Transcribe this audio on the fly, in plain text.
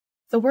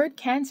The word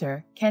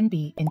cancer can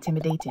be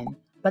intimidating,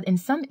 but in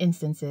some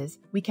instances,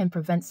 we can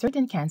prevent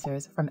certain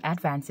cancers from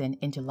advancing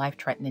into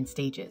life-threatening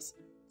stages.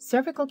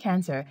 Cervical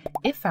cancer,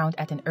 if found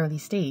at an early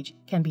stage,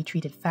 can be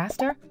treated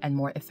faster and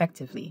more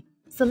effectively.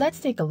 So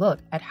let's take a look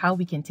at how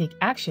we can take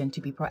action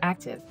to be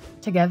proactive.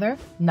 Together,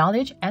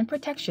 knowledge and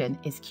protection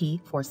is key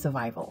for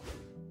survival.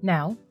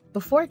 Now,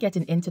 before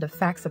getting into the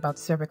facts about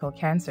cervical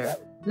cancer,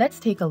 let's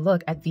take a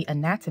look at the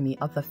anatomy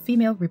of the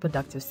female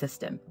reproductive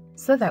system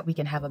so that we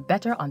can have a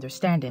better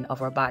understanding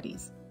of our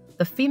bodies.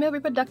 The female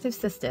reproductive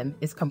system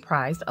is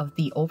comprised of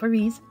the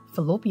ovaries,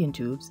 fallopian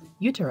tubes,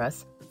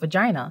 uterus,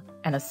 vagina,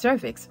 and a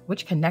cervix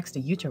which connects the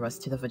uterus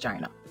to the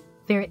vagina.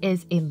 There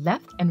is a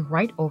left and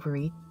right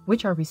ovary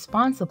which are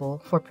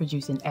responsible for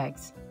producing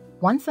eggs.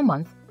 Once a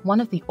month, one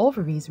of the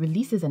ovaries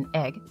releases an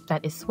egg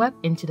that is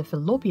swept into the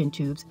fallopian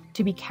tubes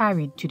to be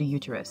carried to the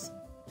uterus.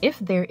 If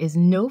there is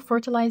no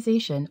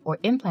fertilization or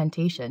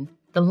implantation,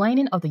 the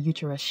lining of the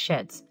uterus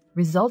sheds,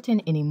 resulting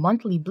in a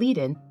monthly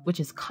bleeding, which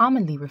is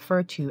commonly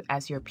referred to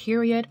as your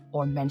period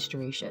or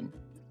menstruation.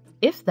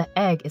 If the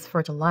egg is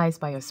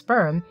fertilized by a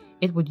sperm,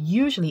 it would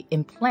usually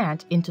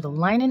implant into the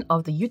lining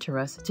of the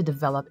uterus to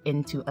develop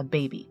into a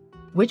baby,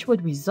 which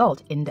would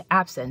result in the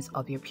absence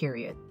of your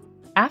period.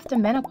 After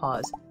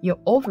menopause, your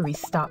ovary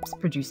stops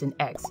producing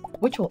eggs,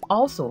 which will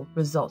also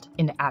result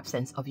in the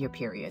absence of your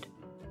period.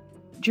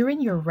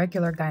 During your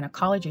regular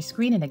gynecology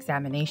screening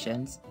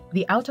examinations,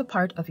 the outer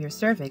part of your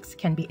cervix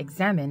can be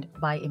examined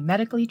by a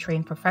medically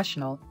trained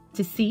professional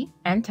to see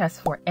and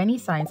test for any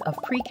signs of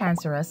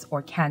precancerous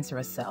or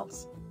cancerous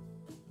cells.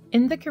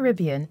 In the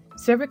Caribbean,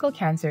 cervical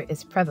cancer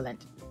is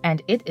prevalent,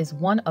 and it is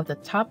one of the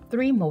top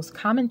 3 most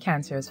common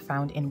cancers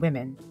found in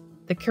women.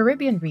 The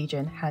Caribbean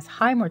region has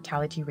high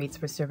mortality rates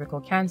for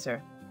cervical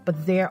cancer,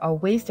 but there are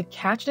ways to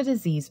catch the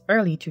disease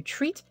early to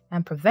treat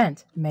and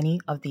prevent many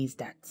of these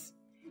deaths.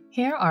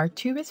 Here are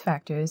 2 risk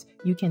factors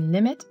you can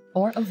limit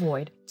or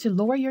avoid to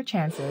lower your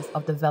chances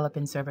of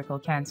developing cervical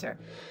cancer.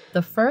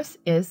 The first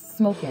is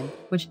smoking,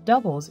 which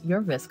doubles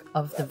your risk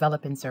of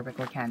developing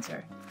cervical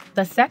cancer.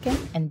 The second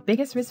and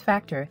biggest risk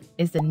factor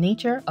is the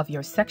nature of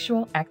your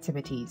sexual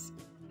activities.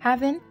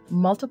 Having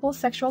multiple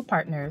sexual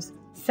partners,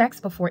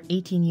 sex before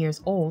 18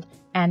 years old,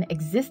 and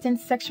existing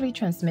sexually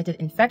transmitted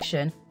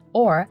infection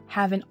or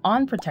having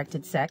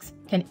unprotected sex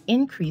can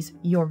increase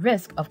your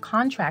risk of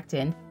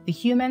contracting the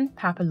Human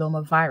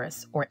Papilloma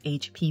Virus, or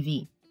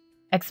HPV.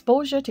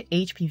 Exposure to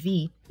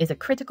HPV is a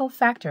critical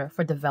factor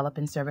for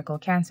developing cervical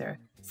cancer,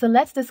 so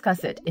let's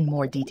discuss it in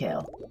more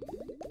detail.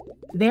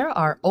 There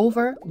are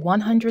over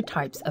 100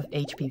 types of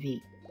HPV.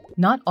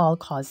 Not all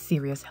cause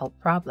serious health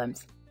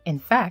problems. In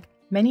fact,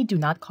 many do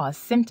not cause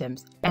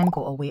symptoms and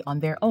go away on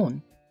their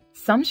own.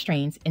 Some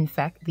strains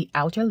infect the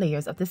outer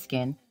layers of the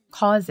skin,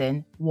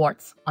 causing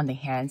warts on the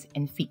hands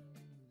and feet.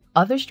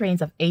 Other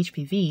strains of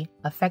HPV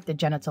affect the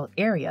genital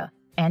area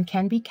and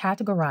can be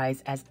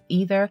categorized as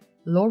either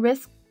low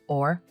risk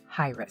or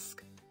high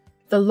risk.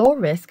 The low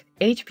risk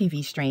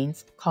HPV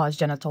strains cause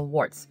genital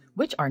warts,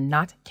 which are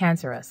not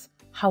cancerous.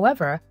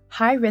 However,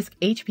 high risk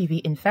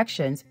HPV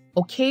infections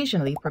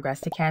occasionally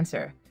progress to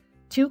cancer.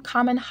 2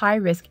 common high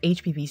risk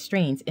HPV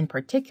strains in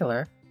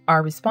particular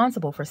are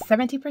responsible for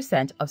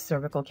 70% of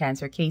cervical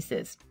cancer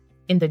cases.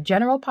 In the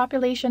general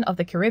population of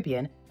the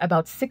Caribbean,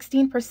 about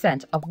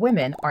 16% of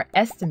women are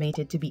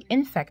estimated to be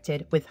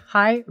infected with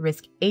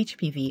high-risk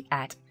HPV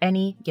at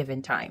any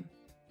given time.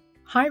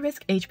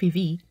 High-risk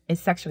HPV is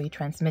sexually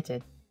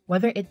transmitted,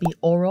 whether it be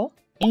oral,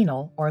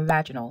 anal, or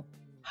vaginal.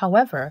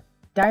 However,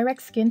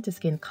 direct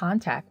skin-to-skin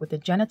contact with the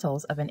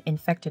genitals of an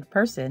infected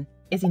person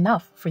is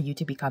enough for you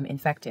to become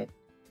infected.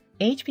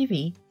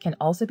 HPV can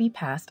also be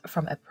passed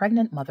from a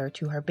pregnant mother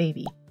to her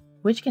baby,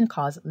 which can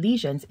cause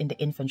lesions in the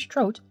infant's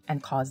throat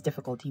and cause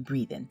difficulty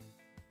breathing.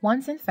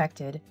 Once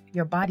infected,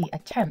 your body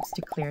attempts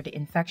to clear the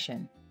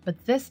infection,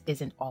 but this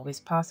isn't always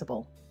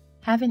possible.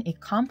 Having a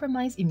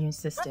compromised immune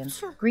system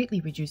greatly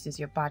reduces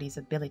your body's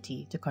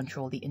ability to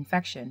control the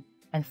infection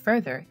and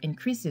further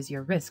increases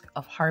your risk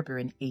of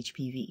harboring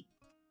HPV.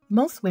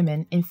 Most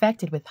women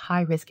infected with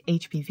high-risk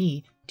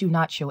HPV do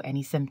not show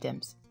any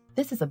symptoms.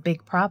 This is a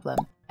big problem,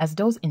 as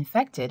those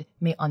infected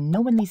may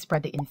unknowingly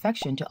spread the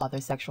infection to other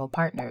sexual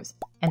partners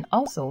and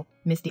also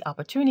miss the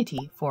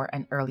opportunity for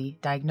an early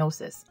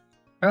diagnosis.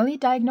 Early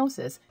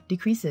diagnosis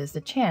decreases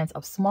the chance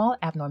of small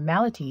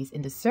abnormalities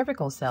in the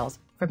cervical cells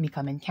from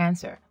becoming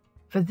cancer.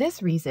 For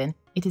this reason,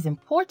 it is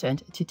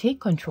important to take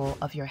control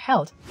of your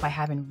health by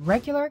having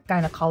regular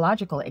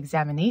gynecological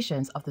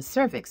examinations of the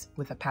cervix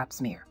with a pap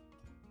smear.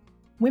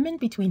 Women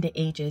between the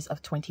ages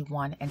of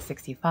 21 and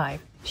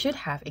 65 should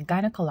have a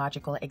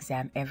gynecological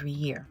exam every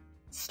year.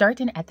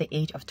 Starting at the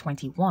age of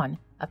 21,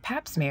 a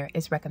pap smear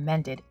is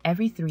recommended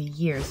every 3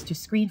 years to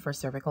screen for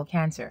cervical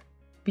cancer.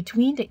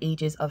 Between the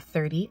ages of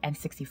 30 and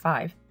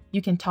 65,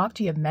 you can talk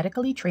to your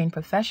medically trained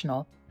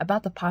professional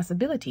about the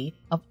possibility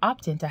of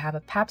opting to have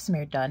a pap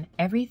smear done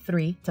every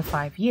 3 to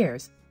 5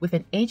 years with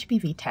an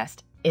HPV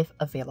test if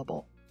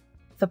available.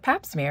 The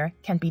pap smear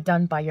can be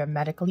done by your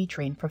medically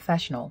trained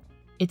professional.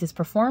 It is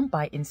performed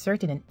by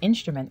inserting an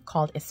instrument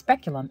called a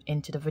speculum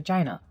into the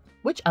vagina,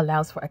 which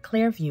allows for a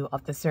clear view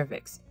of the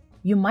cervix.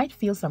 You might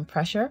feel some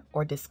pressure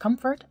or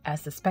discomfort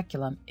as the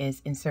speculum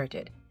is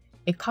inserted.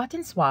 A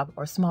cotton swab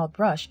or small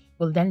brush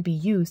will then be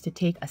used to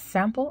take a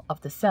sample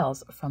of the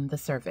cells from the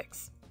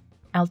cervix.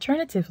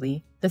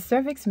 Alternatively, the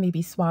cervix may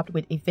be swabbed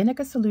with a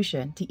vinegar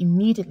solution to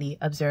immediately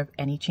observe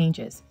any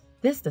changes.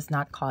 This does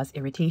not cause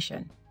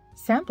irritation.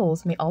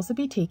 Samples may also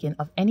be taken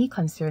of any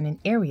concerning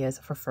areas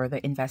for further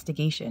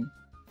investigation.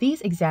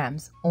 These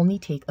exams only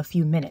take a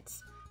few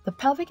minutes. The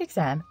pelvic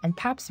exam and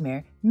pap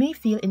smear may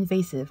feel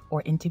invasive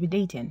or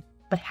intimidating,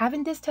 but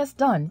having this test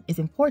done is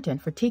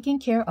important for taking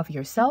care of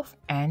yourself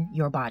and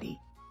your body.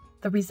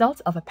 The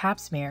results of a pap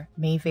smear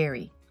may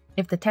vary.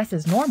 If the test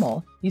is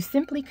normal, you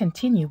simply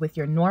continue with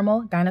your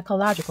normal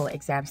gynaecological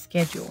exam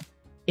schedule.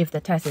 If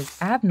the test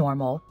is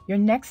abnormal, your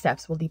next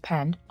steps will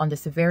depend on the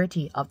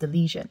severity of the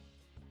lesion.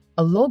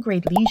 A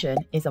low-grade lesion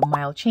is a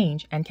mild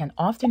change and can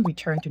often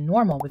return to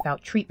normal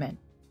without treatment,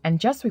 and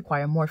just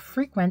require more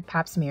frequent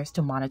pap smears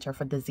to monitor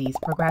for disease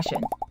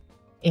progression.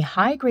 A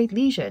high-grade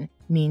lesion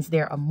means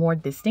there are more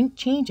distinct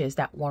changes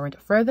that warrant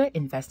further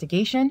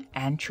investigation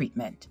and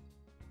treatment.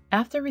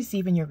 After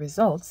receiving your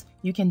results,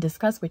 you can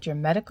discuss with your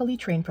medically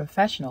trained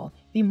professional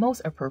the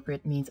most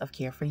appropriate means of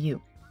care for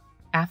you.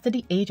 After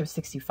the age of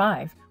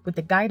 65, with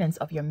the guidance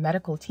of your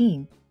medical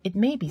team, it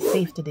may be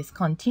safe to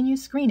discontinue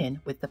screening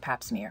with the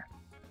pap smear.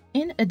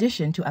 In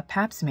addition to a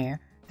pap smear,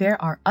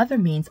 there are other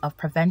means of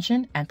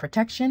prevention and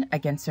protection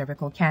against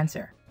cervical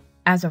cancer.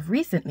 As of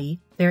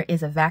recently, there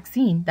is a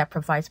vaccine that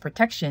provides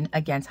protection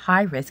against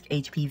high-risk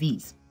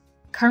HPVs.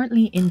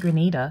 Currently in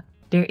Grenada,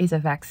 there is a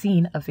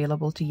vaccine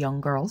available to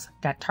young girls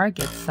that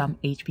targets some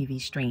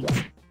HPV strains.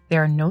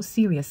 There are no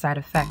serious side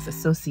effects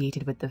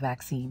associated with the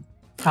vaccine.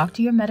 Talk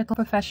to your medical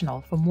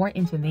professional for more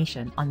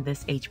information on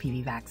this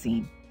HPV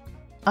vaccine.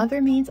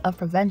 Other means of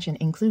prevention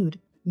include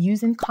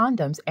using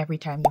condoms every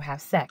time you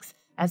have sex,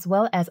 as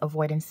well as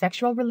avoiding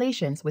sexual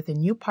relations with a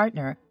new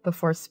partner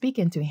before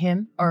speaking to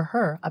him or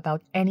her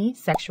about any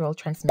sexual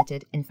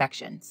transmitted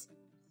infections.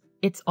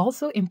 It's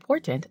also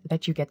important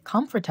that you get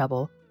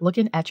comfortable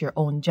looking at your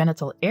own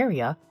genital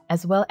area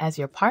as well as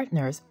your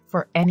partner's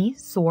for any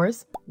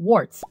sores,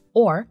 warts,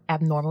 or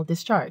abnormal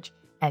discharge,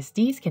 as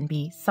these can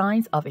be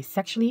signs of a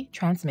sexually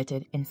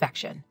transmitted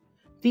infection.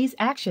 These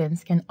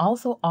actions can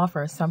also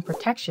offer some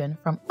protection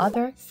from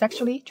other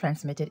sexually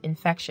transmitted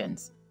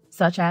infections,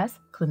 such as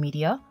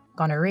chlamydia,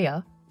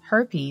 gonorrhea,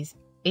 herpes,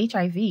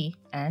 HIV,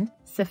 and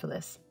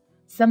syphilis.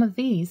 Some of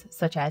these,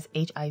 such as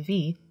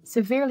HIV,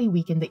 severely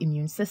weaken the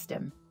immune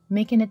system,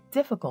 making it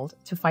difficult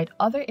to fight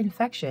other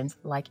infections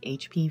like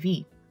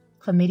HPV.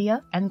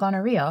 Chlamydia and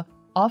gonorrhea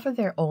offer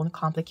their own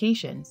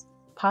complications,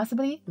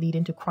 possibly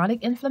leading to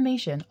chronic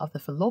inflammation of the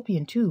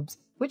fallopian tubes,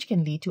 which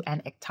can lead to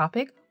an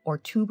ectopic or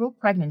tubal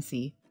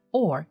pregnancy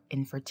or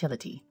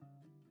infertility.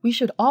 We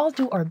should all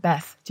do our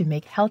best to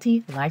make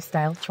healthy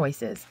lifestyle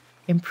choices.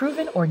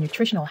 Improving our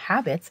nutritional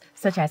habits,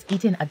 such as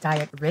eating a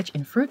diet rich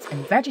in fruits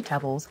and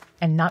vegetables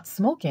and not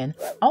smoking,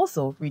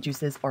 also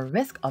reduces our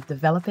risk of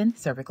developing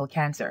cervical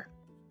cancer.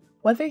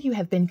 Whether you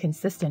have been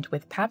consistent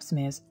with pap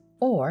smears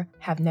or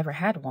have never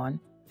had one,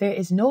 there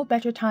is no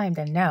better time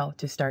than now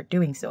to start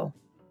doing so.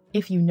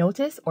 If you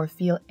notice or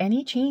feel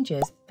any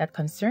changes that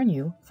concern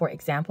you, for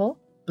example,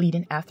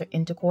 bleeding after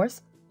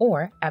intercourse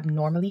or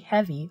abnormally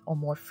heavy or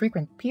more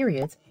frequent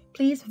periods,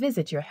 please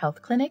visit your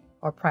health clinic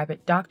or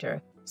private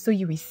doctor so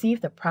you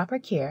receive the proper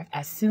care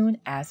as soon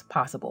as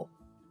possible.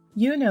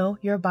 You know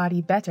your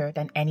body better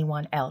than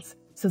anyone else,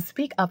 so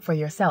speak up for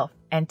yourself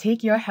and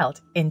take your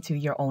health into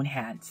your own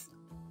hands.